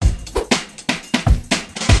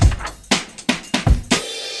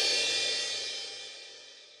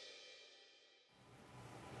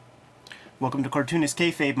Welcome to Cartoonist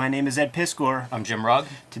Kayfabe. My name is Ed Piskor. I'm Jim Rugg.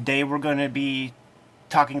 Today we're going to be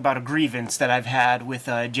talking about a grievance that I've had with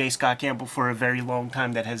J. Scott Campbell for a very long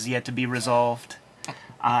time that has yet to be resolved.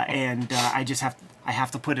 I have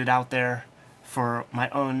to put it out there for my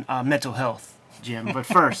own mental health, Jim. But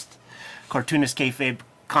first, Cartoonist Kayfabe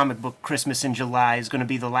Comic Book Christmas in July is going to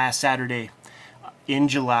be the last Saturday in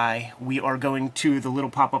July. We are going to the little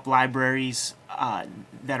pop-up libraries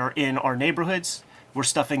that are in our neighborhoods. We're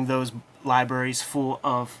stuffing those libraries full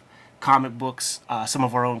of comic books, some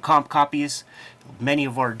of our own comp copies, many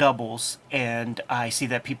of our doubles, and I see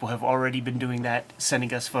that people have already been doing that,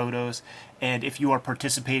 sending us photos. And if you are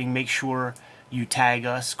participating, make sure you tag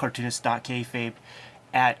us, cartoonist.kayfabe,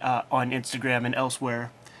 on Instagram and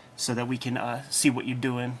elsewhere, so that we can see what you're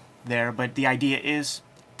doing there. But the idea is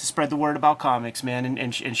to spread the word about comics, man,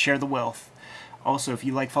 and share the wealth. Also, if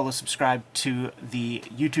you like, follow, subscribe to the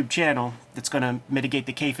YouTube channel. That's going to mitigate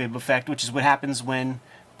the kayfabe effect, which is what happens when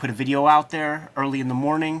put a video out there early in the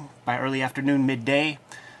morning, by early afternoon, midday.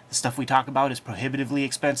 The stuff we talk about is prohibitively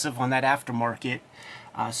expensive on that aftermarket.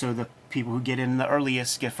 So the people who get in the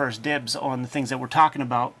earliest get first dibs on the things that we're talking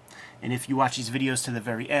about. And if you watch these videos to the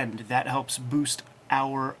very end, that helps boost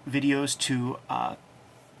our videos to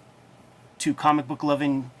comic book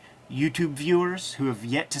loving YouTube viewers who have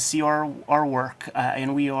yet to see our work,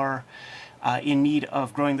 and we are in need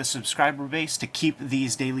of growing the subscriber base to keep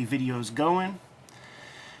these daily videos going.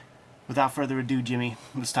 Without further ado, Jimmy,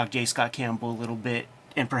 let's talk J. Scott Campbell a little bit,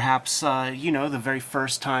 and perhaps the very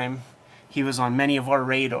first time he was on many of our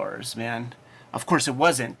radars, man. Of course, it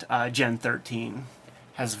wasn't Gen 13.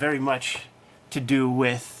 Has very much to do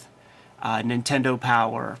with Nintendo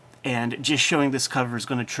Power, and just showing this cover is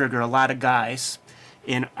going to trigger a lot of guys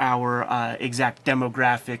in our exact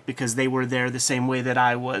demographic, because they were there the same way that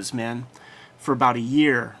I was, man. For about a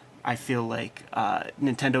year, I feel like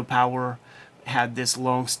Nintendo Power had this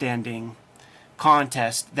long-standing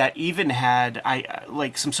contest that even had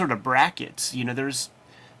like some sort of brackets. You know, there's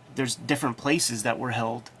different places that were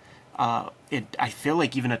held. I feel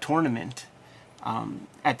like even a tournament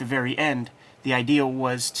at the very end. The idea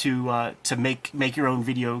was to make your own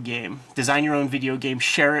video game, design your own video game,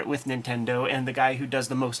 share it with Nintendo, and the guy who does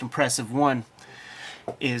the most impressive one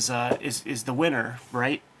is the winner,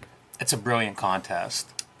 right? It's a brilliant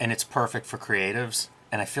contest, and it's perfect for creatives.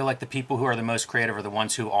 And I feel like the people who are the most creative are the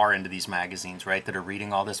ones who are into these magazines, right? That are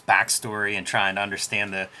reading all this backstory and trying to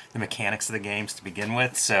understand the mechanics of the games to begin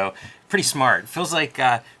with. So pretty smart. Feels like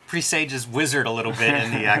Presage's wizard a little bit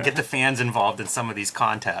in the get the fans involved in some of these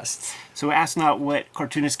contests. So ask not what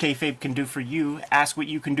Cartoonist Kayfabe can do for you. Ask what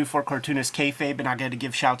you can do for Cartoonist Kayfabe. And I got to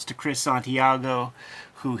give shouts to Chris Santiago,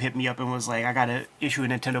 who hit me up and was like, I got to issue a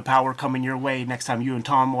Nintendo Power coming your way next time you and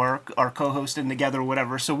Tom are co-hosting together or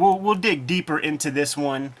whatever. So we'll dig deeper into this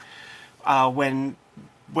one when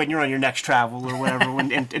you're on your next travel or whatever,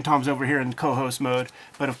 and Tom's over here in co-host mode.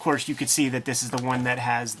 But of course, you could see that this is the one that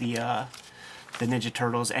has the Ninja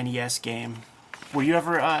Turtles NES game. Were you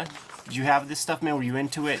ever, did you have this stuff, man? Were you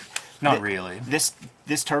into it? Not really.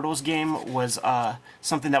 This Turtles game was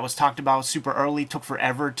something that was talked about super early, took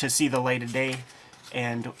forever to see the light of day.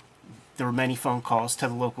 And there were many phone calls to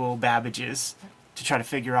the local Babbages to try to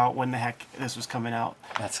figure out when the heck this was coming out.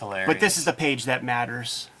 That's hilarious. But this is the page that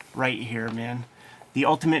matters right here, man. The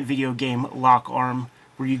ultimate video game lock arm,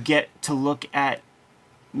 where you get to look at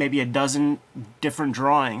maybe a dozen different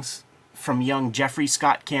drawings from young Jeffrey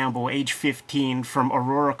Scott Campbell, age 15, from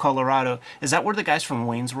Aurora, Colorado. Is that where the guys from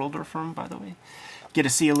Wayne's World are from, by the way? Get to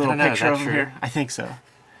see a little picture of them here? I think so.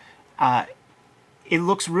 It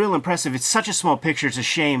looks real impressive. It's such a small picture, it's a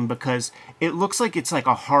shame, because it looks like it's like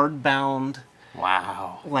a hardbound,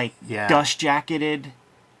 wow, dust-jacketed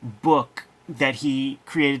book that he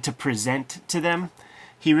created to present to them.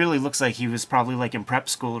 He really looks like he was probably like in prep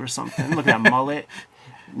school or something. Look at that mullet.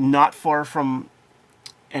 Not far from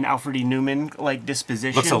an Alfred E. Newman like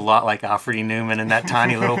disposition. Looks a lot like Alfred E. Newman in that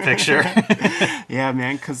tiny little picture. Yeah,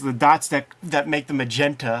 man, because the dots that make the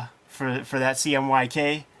magenta for that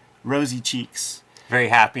CMYK, rosy cheeks. Very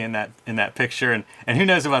happy in that picture, and who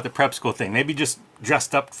knows about the prep school thing? Maybe just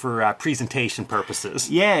dressed up for presentation purposes.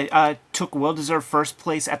 Yeah, took well-deserved first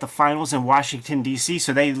place at the finals in Washington, D.C.,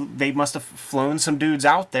 so they must have flown some dudes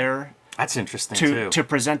out there. That's interesting, too. To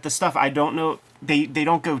present the stuff. I don't know, they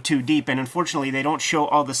don't go too deep, and unfortunately they don't show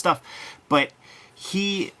all the stuff, but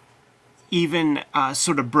he even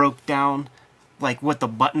sort of broke down like what the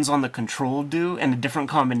buttons on the control do and the different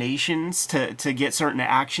combinations to get certain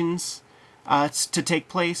actions to take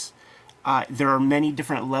place. There are many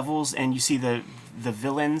different levels, and you see the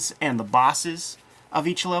villains and the bosses of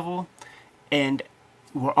each level, and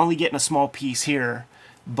we're only getting a small piece here,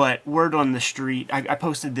 But word on the street, I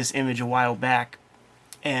posted this image a while back,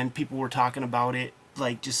 and people were talking about it,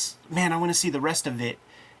 like, just, man, I want to see the rest of it.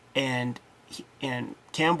 And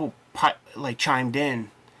Campbell like chimed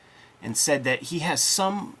in and said that he has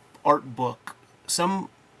some art book, some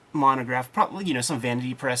monograph, probably, you know, some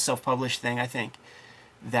Vanity Press self-published thing, I think,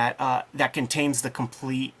 that that contains the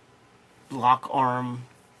complete lock arm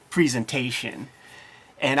presentation.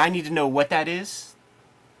 And I need to know what that is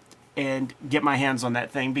and get my hands on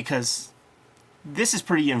that thing, because this is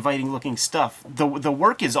pretty inviting looking stuff. The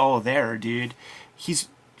work is all there, dude. He's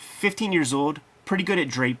 15 years old, pretty good at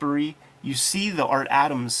drapery. You see the Art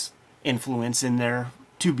Adams influence in there,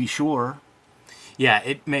 to be sure. Yeah,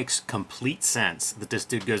 it makes complete sense that this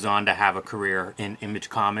dude goes on to have a career in Image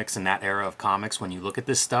Comics and that era of comics when you look at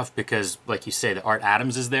this stuff, because, like you say, the Art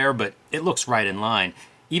Adams is there, but it looks right in line.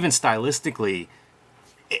 Even stylistically,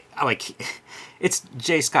 it's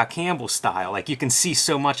J. Scott Campbell style. Like, you can see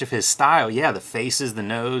so much of his style. Yeah, the faces, the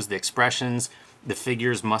nose, the expressions, the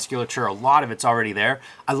figures, musculature, a lot of it's already there.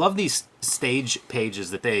 I love these stage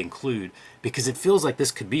pages that they include, because it feels like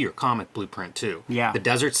this could be your comic blueprint too. Yeah. The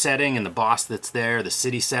desert setting and the boss that's there, the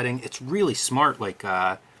city setting, it's really smart, like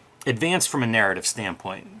advanced from a narrative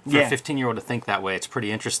standpoint. For a 15-year-old to think that way, it's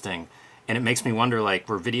pretty interesting. And it makes me wonder, like,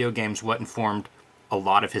 were video games what informed a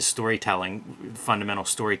lot of his storytelling, fundamental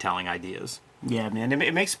storytelling ideas? Yeah, man,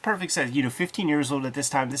 it makes perfect sense. You know, 15 years old at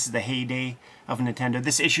this time, this is the heyday of Nintendo.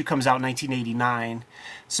 This issue comes out in 1989,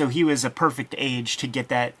 so he was a perfect age to get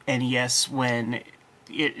that NES when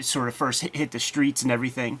it sort of first hit the streets and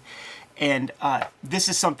everything. And this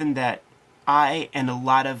is something that I and a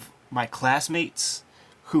lot of my classmates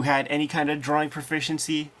who had any kind of drawing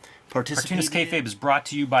proficiency participated Cartoonist in. Kayfabe is brought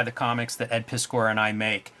to you by the comics that Ed Piskor and I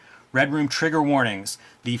make. Red Room Trigger Warnings.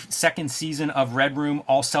 The second season of Red Room,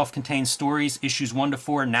 all self-contained stories, issues 1 to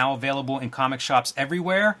 4, now available in comic shops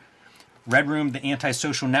everywhere. Red Room, the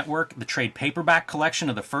Antisocial Network, the trade paperback collection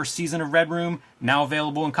of the first season of Red Room, now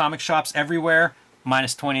available in comic shops everywhere.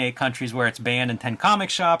 Minus 28 countries where it's banned and 10 comic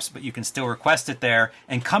shops, but you can still request it there.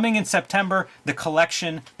 And coming in September, the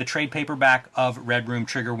collection, the trade paperback of Red Room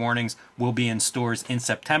Trigger Warnings, will be in stores in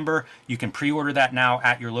September. You can pre-order that now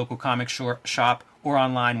at your local comic shop or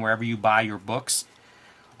online wherever you buy your books.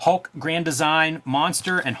 Hulk Grand Design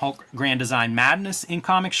Monster and Hulk Grand Design Madness in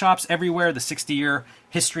comic shops everywhere. The 60-year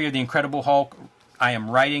history of the Incredible Hulk. I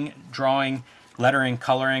am writing, drawing, lettering,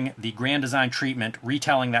 coloring the Grand Design treatment,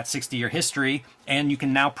 retelling that 60-year history, and you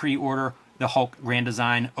can now pre-order the Hulk Grand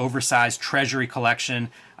Design oversized treasury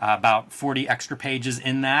collection, about 40 extra pages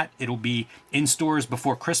in that. It'll be in stores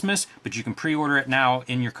before Christmas, but you can pre-order it now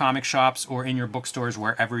in your comic shops or in your bookstores,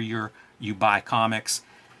 wherever you buy comics.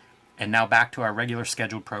 And now back to our regular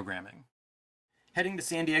scheduled programming. Heading to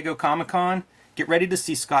San Diego Comic-Con? Get ready to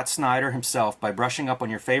see Scott Snyder himself by brushing up on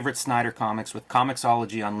your favorite Snyder comics with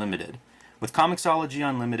Comixology Unlimited. With Comixology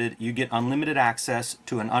Unlimited, you get unlimited access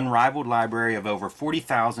to an unrivaled library of over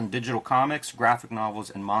 40,000 digital comics, graphic novels,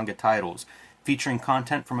 and manga titles, featuring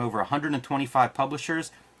content from over 125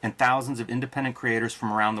 publishers and thousands of independent creators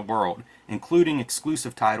from around the world, including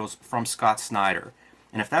exclusive titles from Scott Snyder.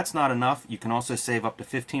 And if that's not enough, you can also save up to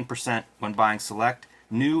 15% when buying select,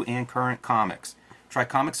 new and current comics. Try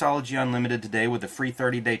Comixology Unlimited today with a free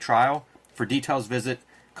 30-day trial. For details, visit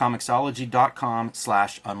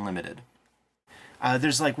Comixology.com/unlimited.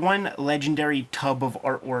 There's like one legendary tub of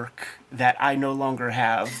artwork that I no longer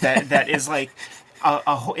have that is like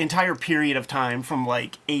a whole entire period of time from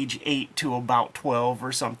like age 8 to about 12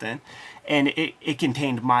 or something. And it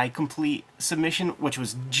contained my complete submission, which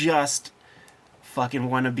was just fucking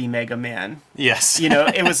wannabe Mega Man. Yes. You know,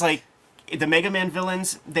 it was like the Mega Man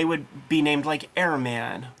villains, they would be named like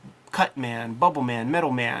Airman, Cutman, Bubble Man,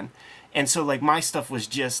 Metal Man. And so like my stuff was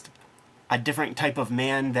just a different type of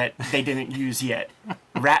man that they didn't use yet.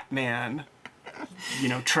 Rat Man, you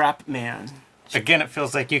know, Trap Man. Again, it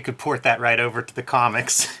feels like you could port that right over to the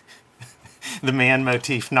comics. The man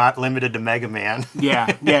motif, not limited to Mega Man.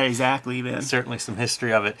 Yeah, exactly, man. Certainly some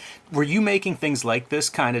history of it. Were you making things like this,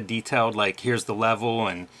 kind of detailed, like here's the level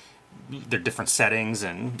and the different settings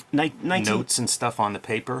and notes and stuff on the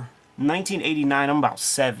paper? 1989, I'm about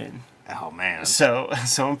 7. Oh, man. So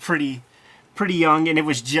I'm pretty young, and it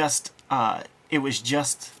was just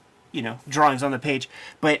you know, drawings on the page.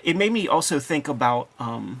 But it made me also think about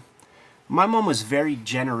my mom was very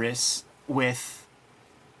generous with,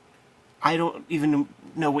 I don't even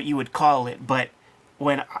know what you would call it, but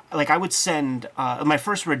when like I would send my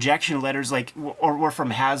first rejection letters like were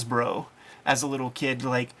from Hasbro as a little kid,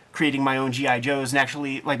 like creating my own GI Joes, and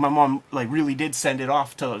actually like my mom like really did send it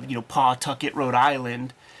off to, you know, Pawtucket, Rhode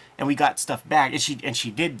Island, and we got stuff back, and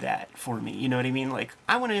she did that for me. You know what I mean? Like,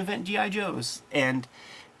 I want to invent GI Joes, and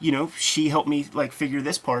you know, she helped me like figure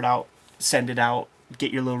this part out, send it out,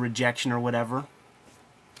 get your little rejection or whatever.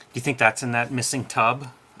 Do you think that's in that missing tub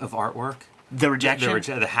of artwork? The rejection,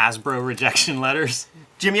 The Hasbro rejection letters.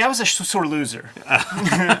 Jimmy. I was a sore loser.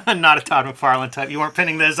 Not a Todd McFarlane type. You weren't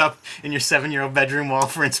pinning those up in your 7-year-old bedroom wall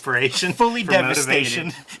for inspiration. Fully for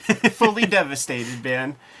devastated. motivation. Fully devastated,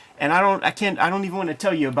 man. And I don't even want to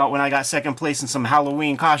tell you about when I got second place in some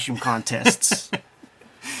Halloween costume contests.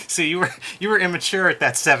 So you were immature at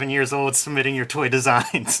that 7 years old submitting your toy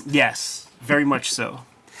designs. Yes, very much so.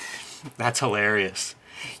 That's hilarious.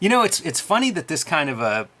 You know, it's funny that this kind of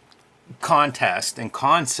a contest and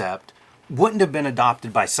concept wouldn't have been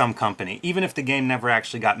adopted by some company. Even if the game never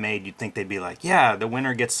actually got made, you'd think they'd be like, yeah, the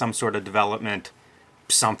winner gets some sort of development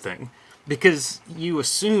something. Because you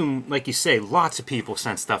assume, like you say, lots of people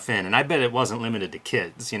sent stuff in. And I bet it wasn't limited to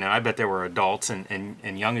kids. You know, I bet there were adults and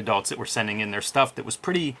young adults that were sending in their stuff that was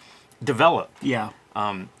pretty developed. Yeah.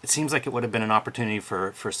 It seems like it would have been an opportunity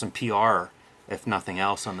for some PR, if nothing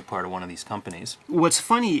else, on the part of one of these companies. What's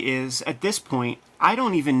funny is, at this point, I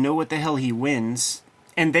don't even know what the hell he wins.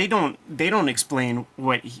 And they don't explain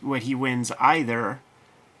what he wins either.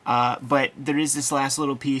 But there is this last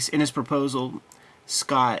little piece in his proposal.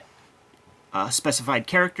 Scott specified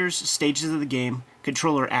characters, stages of the game,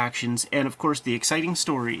 controller actions, and of course the exciting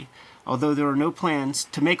story. Although there are no plans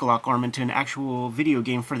to make Lock Arm into an actual video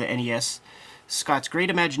game for the NES, Scott's great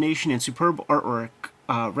imagination and superb artwork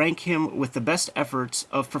rank him with the best efforts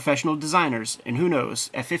of professional designers. And who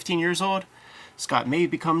knows, at 15 years old, Scott may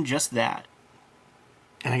become just that.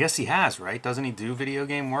 And I guess he has, right? Doesn't he do video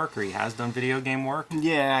game work, or he has done video game work?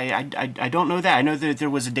 Yeah, I don't know that. I know that there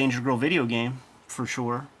was a Danger Girl video game, for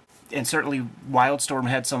sure. And certainly Wildstorm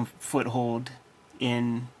had some foothold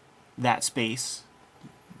in that space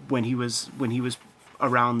when he was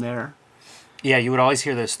around there. Yeah, you would always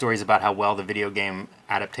hear those stories about how well the video game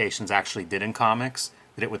adaptations actually did in comics,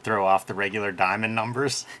 that it would throw off the regular Diamond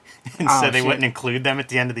numbers. And so they wouldn't include them at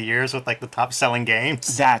the end of the years with like the top selling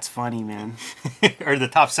games. That's funny, man. Or the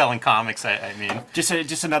top selling comics, I mean.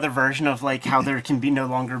 Just another version of like how there can no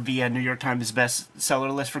longer be a New York Times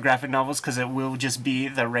bestseller list for graphic novels, because it will just be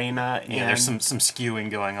the Raina and... Yeah, there's some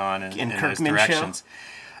skewing going on in those Kirkman directions.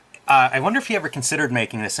 I wonder if he ever considered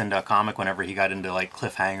making this into a comic whenever he got into like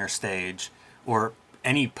Cliffhanger stage, or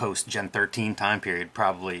any post-Gen 13 time period.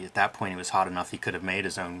 Probably at that point he was hot enough he could have made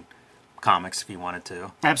his own comics if he wanted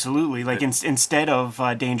to. Absolutely. Like instead of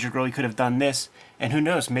Danger Girl, he could have done this. And who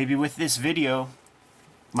knows, maybe with this video,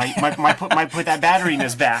 might put that battery in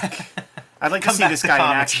his back. I'd like to see this guy in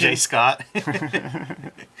action. Jay Scott.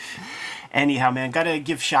 Anyhow, man, gotta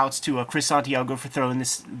give shouts to Chris Santiago for throwing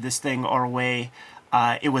this thing our way.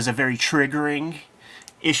 It was a very triggering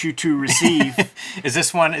issue to receive. Is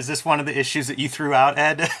this one of the issues that you threw out,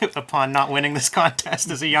 Ed, upon not winning this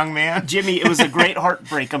contest as a young man? Jimmy, it was a great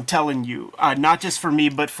heartbreak, I'm telling you. Not just for me,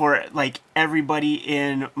 but for like everybody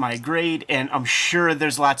in my grade, and I'm sure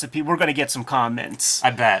there's lots of people. We're gonna get some comments.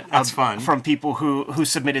 I bet. That's fun. From people who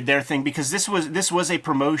submitted their thing, because this was a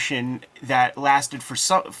promotion that lasted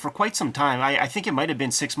for quite some time. I think it might have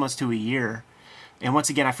been 6 months to a year. And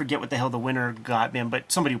once again, I forget what the hell the winner got, man,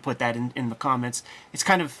 but somebody put that in the comments. It's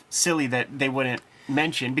kind of silly that they wouldn't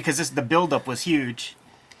mention, because the build-up was huge.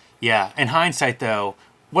 Yeah, in hindsight, though,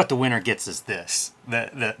 what the winner gets is this.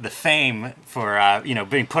 The fame for,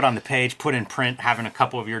 being put on the page, put in print, having a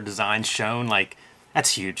couple of your designs shown, like,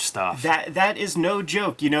 that's huge stuff. That is no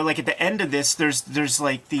joke. Like at the end of this, there's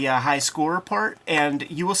like the high scorer part, and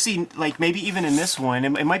you will see, like maybe even in this one,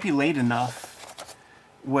 it might be late enough,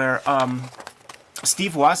 where...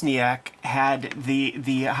 Steve Wozniak had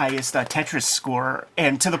the highest Tetris score,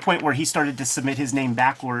 and to the point where he started to submit his name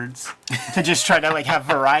backwards to just try to like have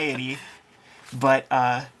variety. But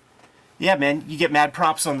yeah, man, you get mad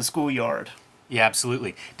props on the schoolyard. Yeah,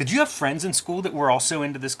 absolutely. Did you have friends in school that were also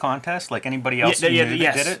into this contest? Like anybody else that did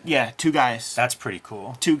it? Yeah, 2 guys. That's pretty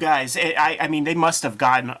cool. 2 guys. I mean, they must have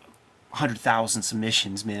gotten 100,000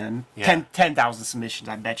 submissions, man. Yeah. 10,000 submissions,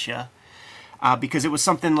 I bet you. Because it was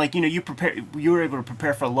something like, you were able to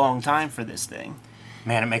prepare for a long time for this thing.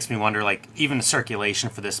 Man, it makes me wonder, like, even the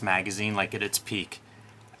circulation for this magazine, like, at its peak,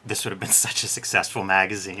 this would have been such a successful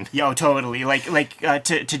magazine. Yo, totally.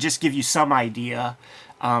 To just give you some idea,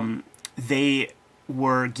 they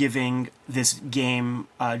were giving this game,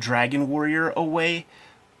 Dragon Warrior, away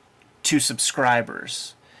to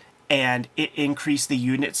subscribers. And it increased the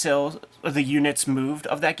unit sales, or the units moved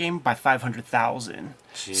of that game by 500,000.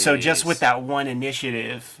 So just with that one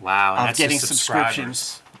initiative wow, and of that's getting just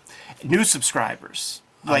subscriptions, new subscribers.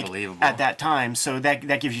 like Unbelievable. at that time. So that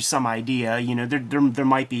gives you some idea. You know, there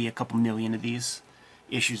might be a couple million of these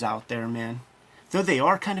issues out there, man. Though they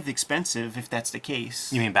are kind of expensive if that's the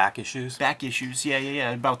case. You mean back issues? Back issues,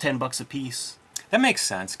 yeah, about $10 a piece. That makes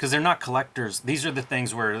sense because they're not collectors. These are the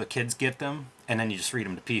things where the kids get them, and then you just read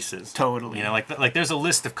them to pieces. Totally. You know, like there's a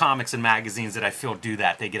list of comics and magazines that I feel do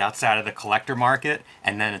that. They get outside of the collector market,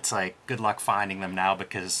 and then it's like, good luck finding them now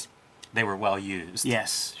because they were well used.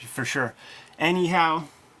 Yes, for sure. Anyhow,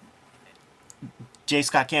 J.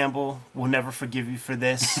 Scott Campbell will never forgive you for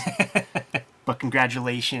this. But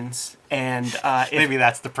congratulations. And Maybe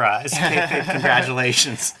that's the prize.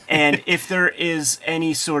 Congratulations. And if there is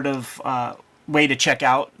any sort of way to check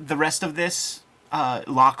out the rest of this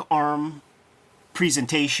lock arm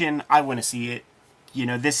presentation, I want to see it. You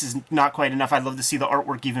know, this is not quite enough. I'd love to see the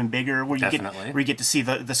artwork even bigger, where you get to see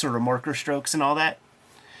the sort of marker strokes and all that.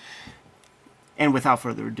 And without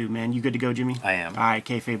further ado, man, you good to go, Jimmy? I am. All right,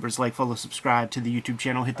 Kayfabers, like, follow, subscribe to the YouTube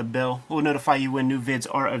channel, hit the bell. We'll notify you when new vids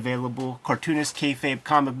are available. Cartoonist Kayfabe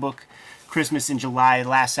comic book, Christmas in July,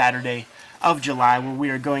 last Saturday of July, where we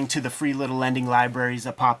are going to the free little lending libraries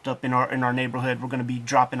that popped up in our neighborhood. We're going to be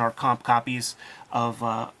dropping our comp copies of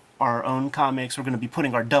our own comics. We're going to be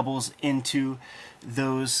putting our doubles into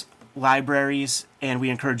those libraries, and we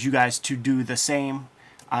encourage you guys to do the same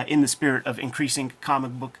in the spirit of increasing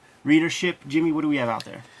comic book readership. Jimmy, what do we have out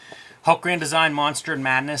there? Hulk Grand Design Monster and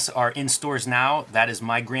Madness are in stores now. That is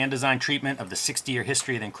my Grand Design treatment of the 60-year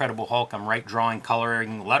history of the Incredible Hulk. I'm drawing,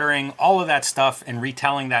 coloring, lettering, all of that stuff, and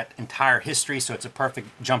retelling that entire history, so it's a perfect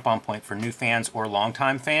jump-on point for new fans or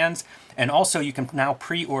longtime fans. And also, you can now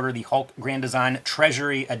pre-order the Hulk Grand Design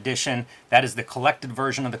Treasury Edition. That is the collected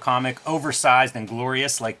version of the comic, oversized and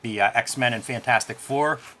glorious, like the X-Men and Fantastic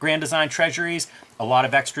Four Grand Design Treasuries. A lot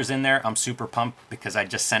of extras in there. I'm super pumped because I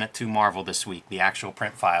just sent it to Marvel this week, the actual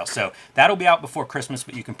print file. So that'll be out before Christmas,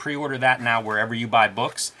 but you can pre-order that now wherever you buy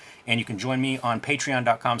books. And you can join me on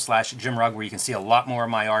patreon.com/JimRugg, where you can see a lot more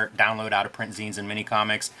of my art, download out-of-print zines and mini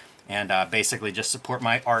comics, and basically just support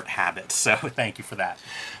my art habits. So thank you for that.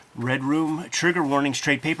 Red Room Trigger Warnings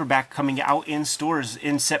trade paperback coming out in stores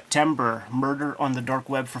in September. Murder on the Dark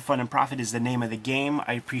Web for Fun and Profit is the name of the game.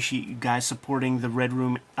 I appreciate you guys supporting the Red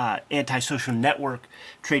Room Antisocial Network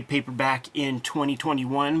trade paperback in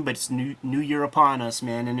 2021, but it's new year upon us,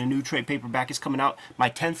 man, and a new trade paperback is coming out. My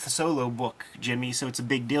 10th solo book, Jimmy, so it's a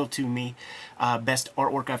big deal to me. Best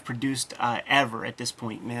artwork I've produced ever at this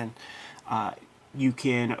point, man. You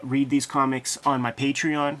can read these comics on my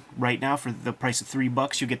Patreon right now for the price of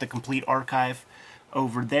 $3. You get the complete archive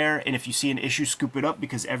over there. And if you see an issue, scoop it up,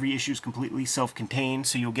 because every issue is completely self-contained.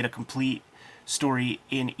 So you'll get a complete story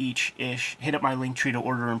in each ish. Hit up my Linktree to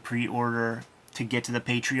order and pre-order to get to the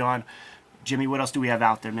Patreon. Jimmy, what else do we have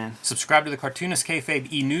out there, man? Subscribe to the Cartoonist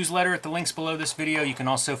Kayfabe e-newsletter at the links below this video. You can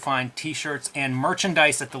also find t-shirts and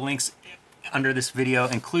merchandise at the links under this video,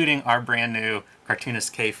 including our brand new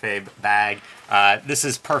Cartoonist Kayfabe bag. This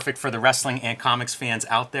is perfect for the wrestling and comics fans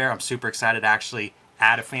out there. I'm super excited to actually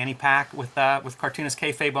add a fanny pack with Cartoonist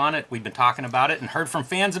Kayfabe on it. We've been talking about it and heard from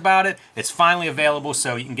fans about it. It's finally available,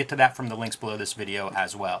 so you can get to that from the links below this video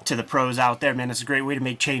as well. To the pros out there, man, it's a great way to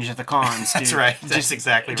make change at the cons, dude. That's right. That's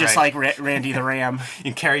exactly right. Just like Randy the Ram. You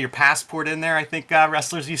can carry your passport in there, I think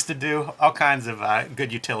wrestlers used to do. All kinds of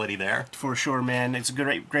good utility there. For sure, man. It's a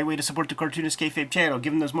great way to support the Cartoonist Kayfabe channel.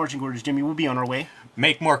 Give them those marching orders, Jimmy. We'll be on our way.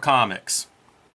 Make more comics.